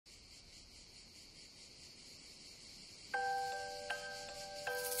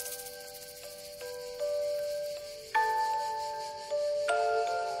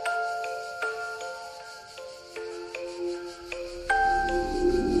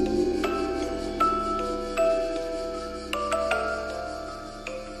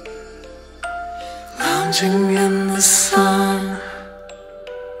lounging in the sun,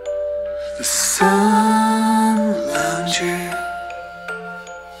 the Sunlounger,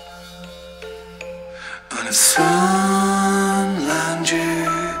 on a Sunlounger,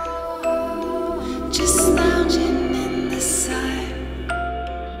 just lounging in the sun.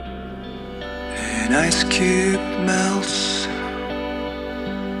 An ice cube melts,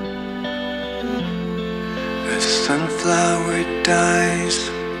 a sunflower dies,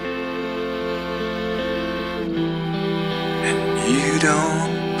 and you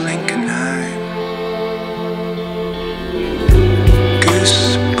don't blink an eye.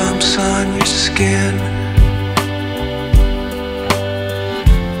 Goosebumps on your skin,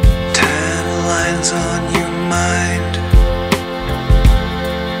 tan lines on your mind.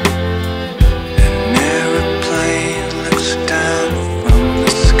 An aeroplane looks down from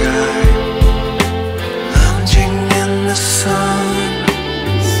the sky, lounging in the sun.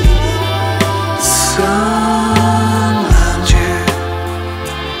 Sunlounger,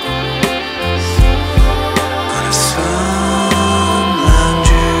 on a Sunlounger,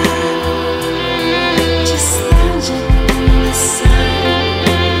 Just lounging in the sun.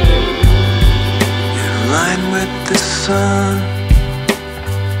 in line with the sun,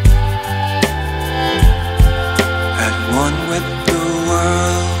 at one with the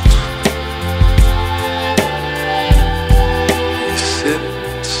world. You sip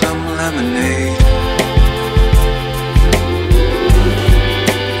some lemonade,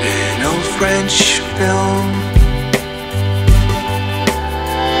 an old French film.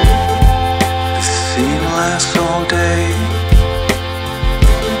 The scene lasts all day,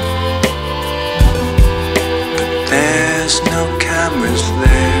 but there's no cameras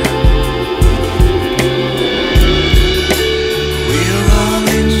there. We're all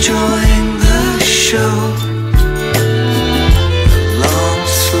enjoying the show.